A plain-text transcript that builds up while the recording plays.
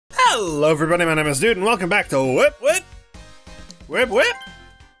Hello everybody, my name is Dude, and welcome back to Whip Whip! Whip Whip!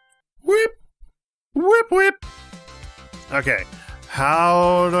 Whip! Whip Whip! Okay,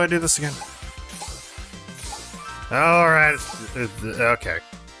 how do I do this again? Alright, okay.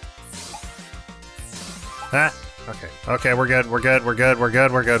 Ah, okay, okay, we're good.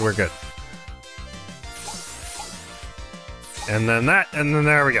 And then that, and then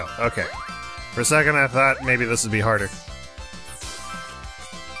there we go, okay. For a second I thought maybe this would be harder.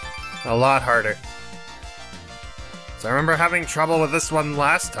 A lot harder. So I remember having trouble with this one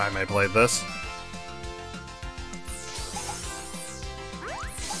last time I played this.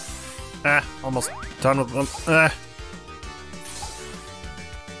 Ah, almost done with them.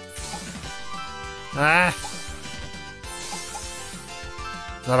 Ah.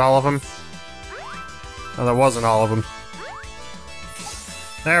 Is that all of them? No, that wasn't all of them.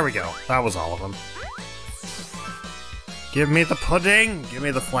 There we go. That was all of them. Give me the pudding! Give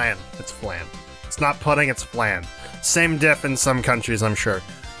me the flan. It's flan. It's not pudding, it's flan. Same diff in some countries, I'm sure.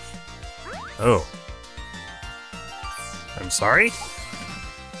 Oh. I'm sorry?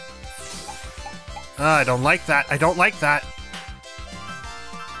 I don't like that. I don't like that.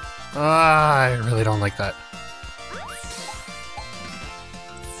 I really don't like that.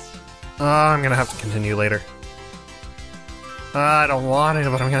 I'm gonna have to continue later. I don't want it,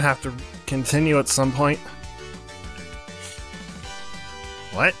 but I'm gonna have to continue at some point.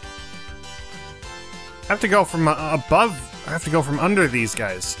 What? I have to go from above. I have to go from under these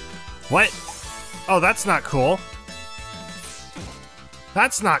guys. What? Oh, that's not cool.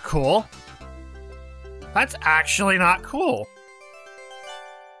 That's not cool. That's actually not cool.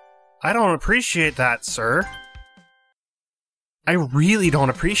 I don't appreciate that, sir. I really don't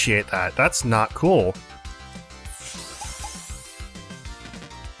appreciate that. That's not cool.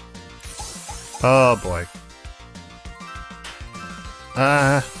 Oh boy.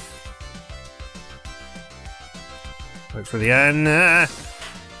 Wait for the end.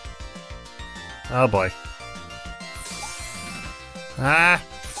 Oh boy.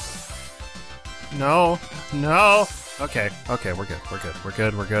 No, no. Okay, okay, we're good.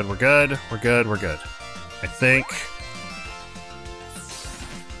 I think.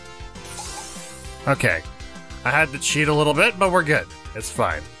 Okay. I had to cheat a little bit, but we're good. It's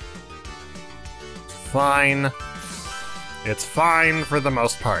fine. It's fine. It's fine for the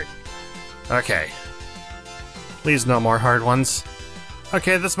most part. Okay. Please no more hard ones.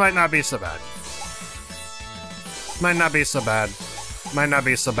 Okay, this might not be so bad. Might not be so bad. Might not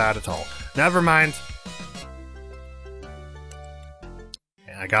be so bad at all. Never mind.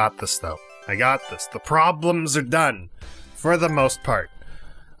 Yeah, I got this, though. I got this. The problems are done. For the most part.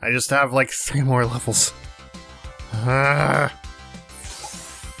 I just have, like, 3 more levels. Stop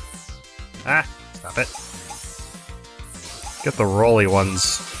it. Get the rolly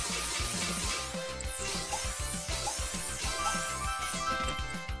ones.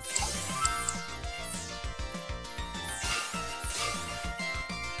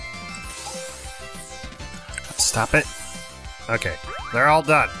 Stop it. Okay, they're all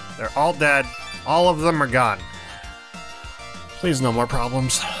done. They're all dead. All of them are gone. Please no more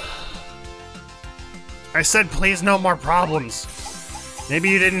problems. I said please no more problems. Maybe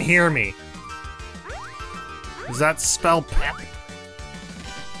you didn't hear me. Does that spell pep?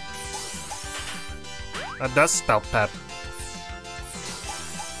 That does spell pep.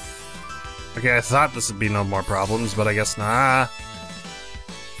 Okay, I thought this would be no more problems, but I guess not.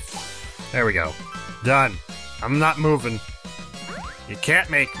 There we go. Done. I'm not moving. You can't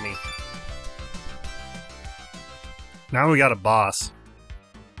make me. Now we got a boss.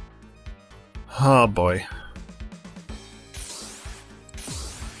 Oh boy.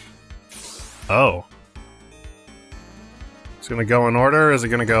 Oh. It's gonna go in order, or is it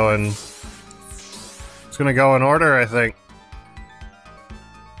gonna go in... It's gonna go in order, I think.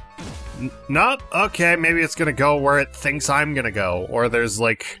 Nope, okay, maybe it's gonna go where it thinks I'm gonna go, or there's,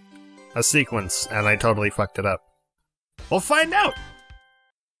 like, a sequence, and I totally fucked it up. We'll find out!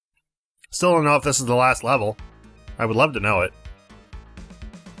 Still don't know if this is the last level. I would love to know it.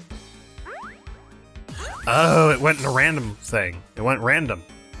 Oh, it went in a random thing. It went random.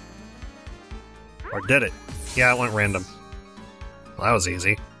 Or did it? Yeah, it went random. Well, that was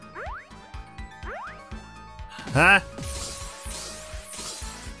easy. Huh?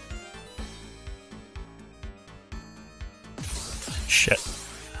 Shit.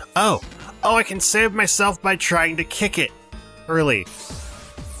 Oh! Oh, I can save myself by trying to kick it early.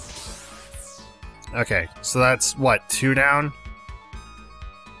 Okay, so that's, what, 2 down?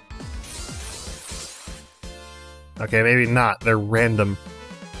 Okay, maybe not. They're random.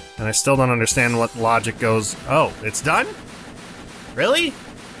 And I still don't understand what logic goes... Oh, it's done? Really?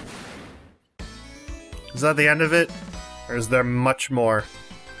 Is that the end of it? Or is there much more?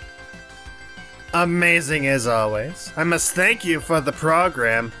 Amazing as always. I must thank you for the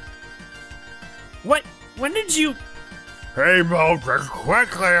program. What? When did you... Hey, Mode, as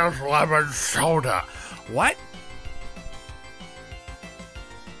quickly as lemon soda. What?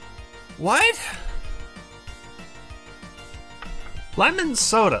 What? Lemon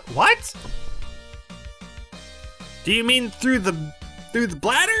soda. What? Do you mean through the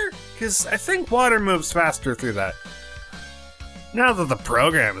bladder? Because I think water moves faster through that. Now that the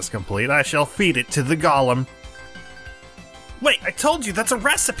program is complete, I shall feed it to the golem. Wait, I told you that's a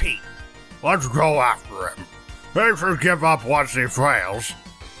recipe! Let's go after him. He should give up once he fails.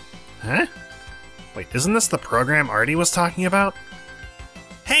 Huh? Wait, isn't this the program Artie was talking about?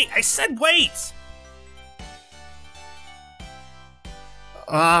 Hey, I said wait!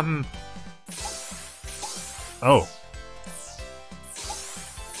 Oh.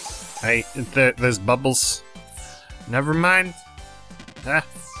 There's bubbles. Never mind. Ah,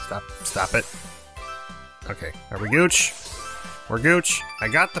 stop it. Okay, are we gooch? We're gooch. I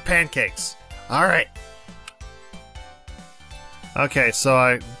got the pancakes. Alright. Okay,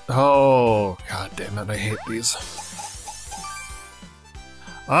 so oh, god damn it, I hate these.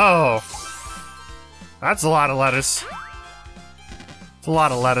 Oh. That's a lot of lettuce. It's a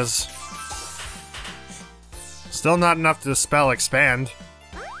lot of lettuce. Still not enough to spell expand.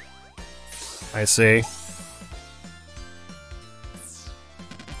 I see.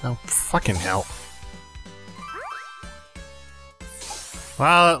 Oh, fucking hell.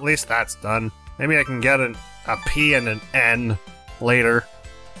 Well, at least that's done. Maybe I can get a P and an N later.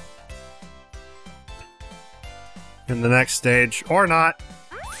 In the next stage, or not.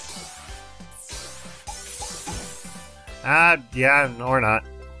 Yeah, or not.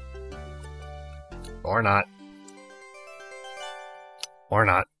 Or not. Or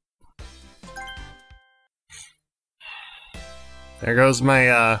not. There goes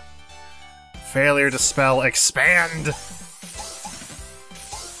my, failure to spell expand!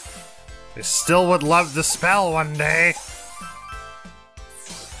 I still would love to spell one day!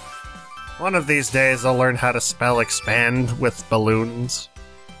 One of these days I'll learn how to spell expand with balloons.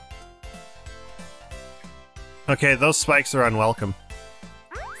 Okay, those spikes are unwelcome.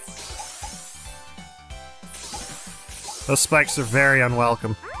 Those spikes are very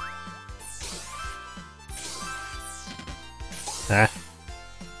unwelcome. Ah.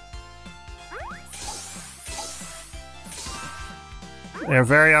 They're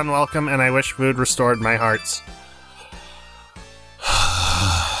very unwelcome, and I wish food restored my hearts.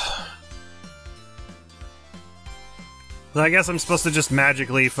 So I guess I'm supposed to just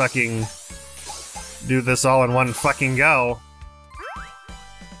magically fucking do this all in one fucking go.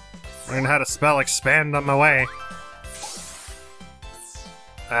 Learn how to spell expand on my way.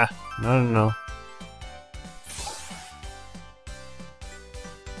 Ah, no.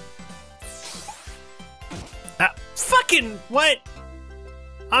 Ah, fucking what?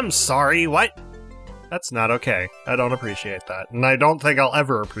 I'm sorry, what? That's not okay. I don't appreciate that. And I don't think I'll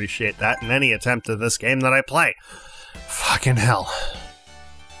ever appreciate that in any attempt at this game that I play. Fucking hell.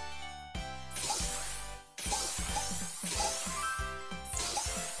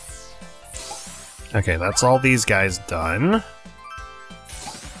 Okay, that's all these guys done.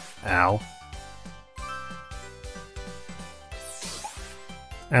 Ow.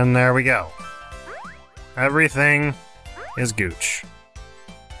 And there we go. Everything is gooch.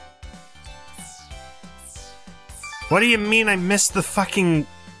 What do you mean I missed the fucking...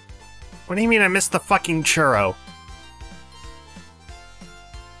 What do you mean I missed the fucking churro?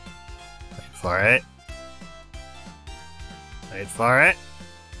 Wait for it. Wait for it.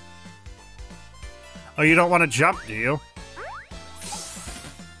 Oh, you don't want to jump, do you?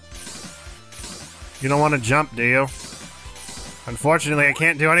 You don't want to jump, do you? Unfortunately, I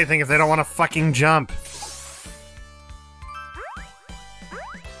can't do anything if they don't want to fucking jump.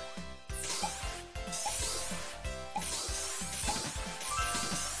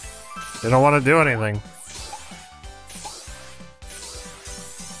 They don't want to do anything.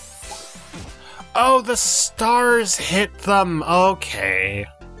 Oh, the stars hit them! Okay.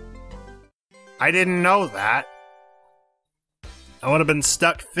 I didn't know that. I would have been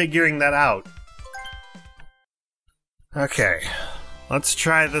stuck figuring that out. Okay. Let's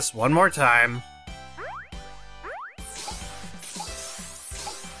try this one more time.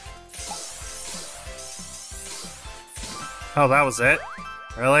 Oh, that was it?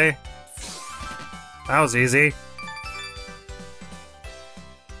 Really? That was easy.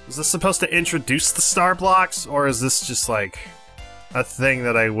 Is this supposed to introduce the star blocks, or is this just like a thing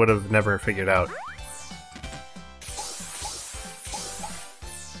that I would have never figured out?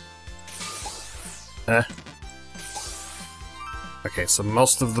 Huh? Okay, so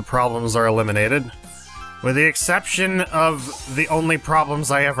most of the problems are eliminated. With the exception of the only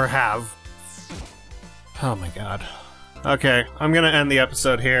problems I ever have. Oh my god. Okay, I'm gonna end the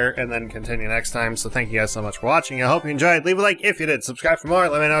episode here and then continue next time, so thank you guys so much for watching. I hope you enjoyed. Leave a like if you did. Subscribe for more.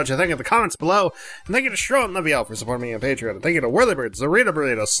 Let me know what you think in the comments below. And thank you to Stro and Leviel for supporting me on Patreon. And thank you to Whirlybird, Zarita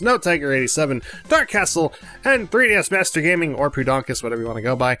Burrito, Snow Tiger 87, Dark Castle, and 3DS Master Gaming, or Pudonkus, whatever you want to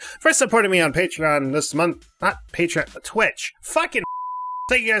go by, for supporting me on Patreon this month. Not Patreon, Twitch. Fucking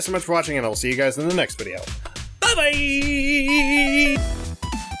thank you guys so much for watching, and I will see you guys in the next video. Bye-bye!